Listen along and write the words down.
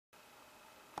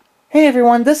Hey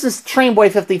everyone, this is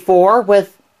Trainboy54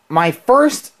 with my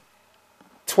first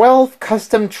 12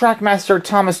 custom Trackmaster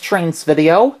Thomas trains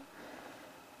video.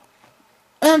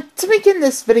 And to begin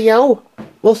this video,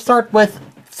 we'll start with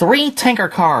 3 tanker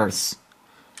cars.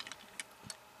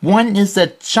 One is the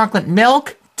chocolate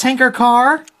milk tanker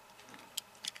car.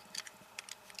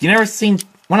 You've never seen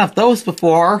one of those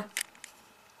before.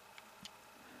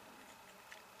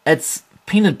 It's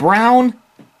painted brown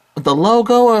with the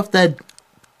logo of the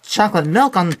chocolate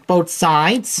milk on both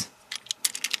sides.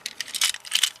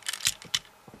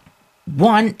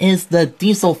 One is the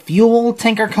diesel fuel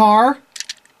tanker car.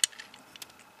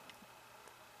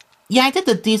 Yeah, I did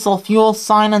the diesel fuel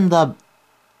sign and the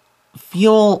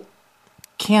fuel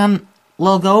can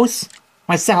logos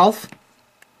myself.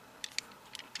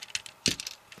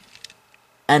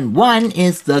 And one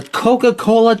is the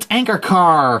Coca-Cola tanker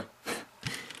car.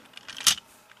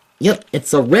 Yep,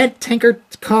 it's a red tanker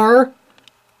car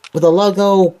with a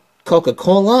logo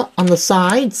Coca-Cola on the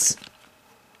sides.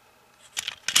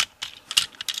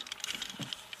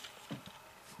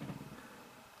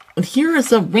 And here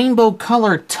is a rainbow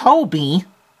colored Toby.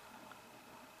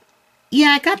 Yeah,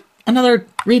 I got another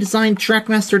redesigned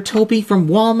Trackmaster Toby from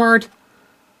Walmart.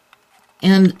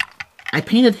 And I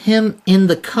painted him in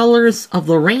the colors of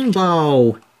the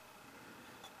rainbow.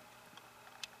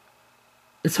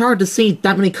 It's hard to see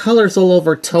that many colors all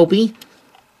over Toby.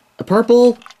 A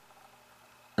purple,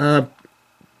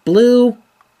 blue,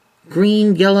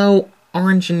 green, yellow,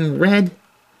 orange, and red.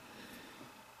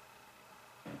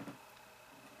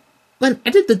 Then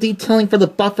I did the detailing for the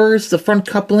buffers, the front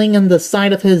coupling, and the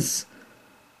side of his,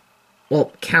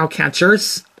 well, cow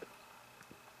catchers.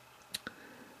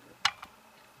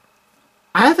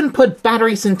 I haven't put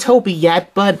batteries in Toby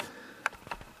yet, but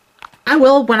I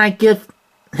will when I give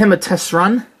him a test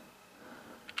run.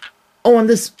 Oh, and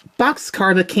this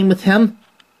boxcar that came with him,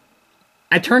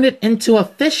 I turned it into a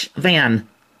fish van.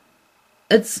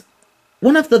 It's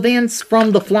one of the vans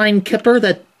from the Flying Kipper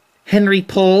that Henry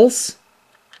pulls.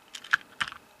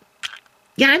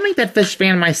 Yeah, I made that fish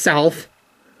van myself.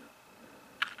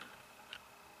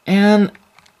 And,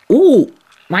 ooh,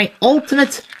 my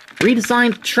ultimate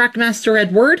redesigned Trackmaster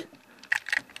Edward.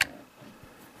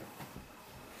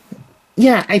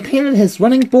 Yeah, I painted his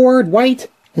running board white,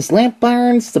 his lamp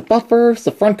irons, the buffers,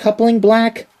 the front coupling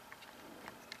black.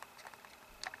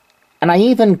 And I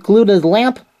even glued a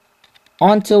lamp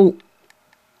onto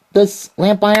this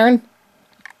lamp iron.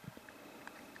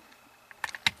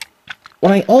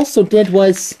 What I also did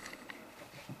was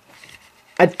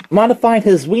I modified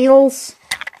his wheels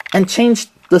and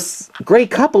changed the gray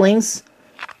couplings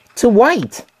to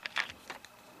white.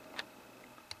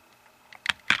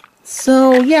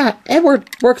 So yeah, Edward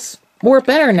works more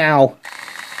better now.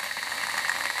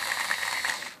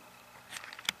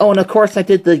 Oh, and of course I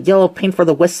did the yellow paint for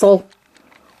the whistle.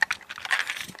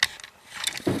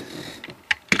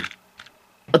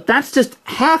 But that's just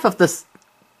half of the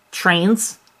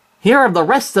trains. Here are the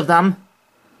rest of them.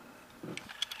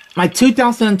 My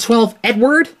 2012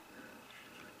 Edward,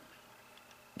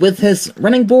 with his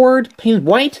running board painted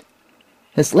white,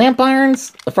 his lamp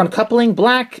irons, the front coupling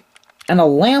black, and a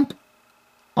lamp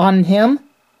on him.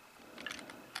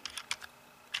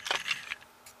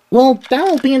 Well, that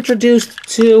will be introduced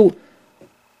to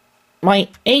my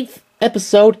 8th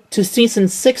episode to Season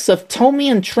 6 of Tommy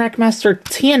and Trackmaster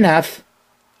TNF,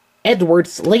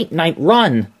 Edward's Late Night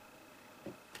Run.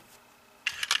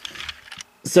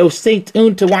 So stay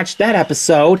tuned to watch that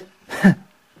episode.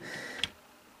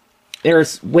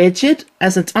 There's Widget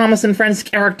as a Thomas and Friends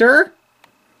character.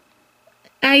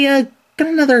 I got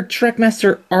another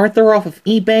Trackmaster Arthur off of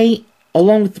eBay,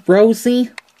 along with Rosie.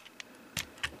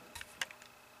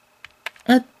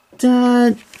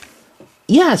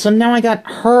 Yeah, so now I got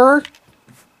her,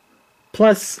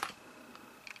 plus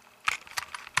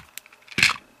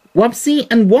Wubsy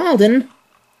and Walden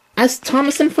as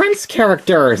Thomas and Friends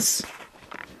characters.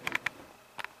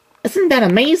 Isn't that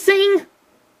amazing?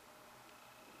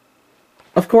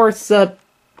 Of course,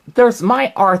 there's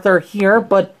my Arthur here,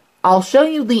 but I'll show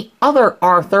you the other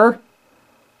Arthur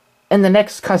in the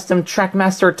next custom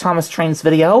Trackmaster Thomas Trains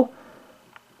video.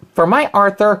 For my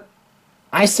Arthur,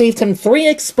 I saved him 3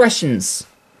 expressions.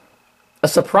 A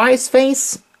surprise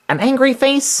face, an angry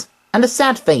face, and a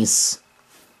sad face.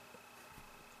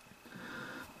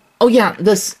 Oh yeah,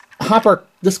 this hopper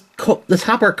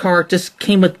car just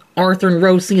came with Arthur and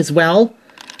Rosie as well.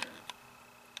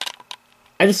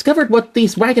 I discovered what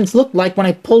these wagons looked like when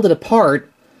I pulled it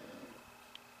apart.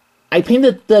 I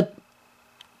painted the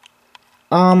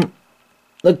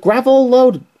gravel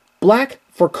load black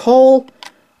for coal,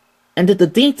 and did the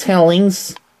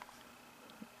detailings,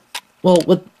 well,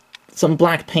 with some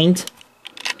black paint.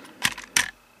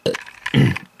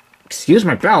 Excuse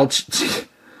my belch.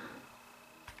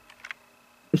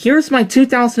 Here's my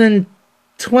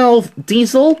 2012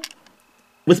 diesel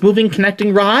with moving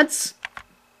connecting rods.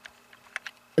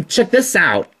 Check this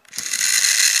out.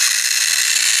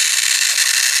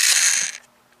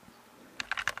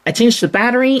 I changed the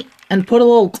battery and put a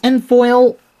little tin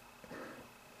foil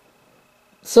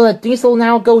so that diesel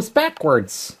now goes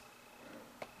backwards.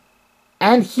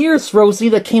 And here's Rosie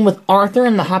that came with Arthur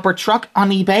in the hopper truck on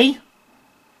eBay.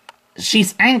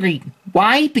 She's angry.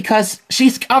 Why? Because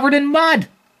she's covered in mud.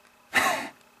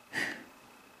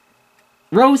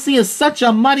 Rosie is such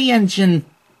a muddy engine.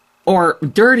 Or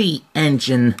dirty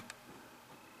engine.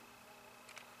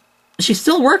 She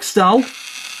still works, though.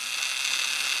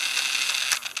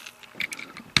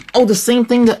 Oh, the same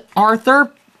thing that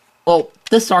Arthur. Well,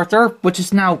 this Arthur, which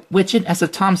is now Widget as a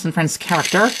Thomas and Friends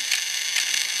character.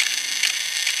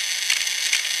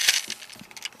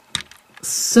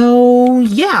 So,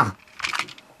 yeah.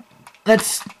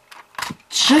 That's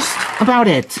just about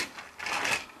it.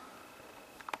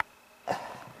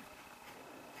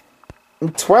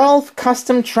 12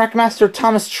 custom Trackmaster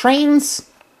Thomas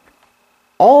trains,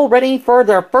 all ready for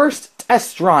their first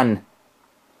test run.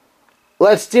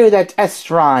 Let's do that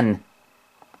test run.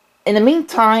 In the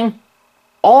meantime,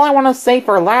 all I want to say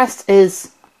for last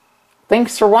is,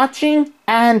 thanks for watching,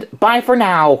 and bye for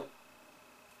now.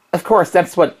 Of course,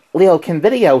 that's what Leo Can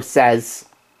Video says.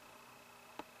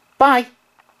 Bye.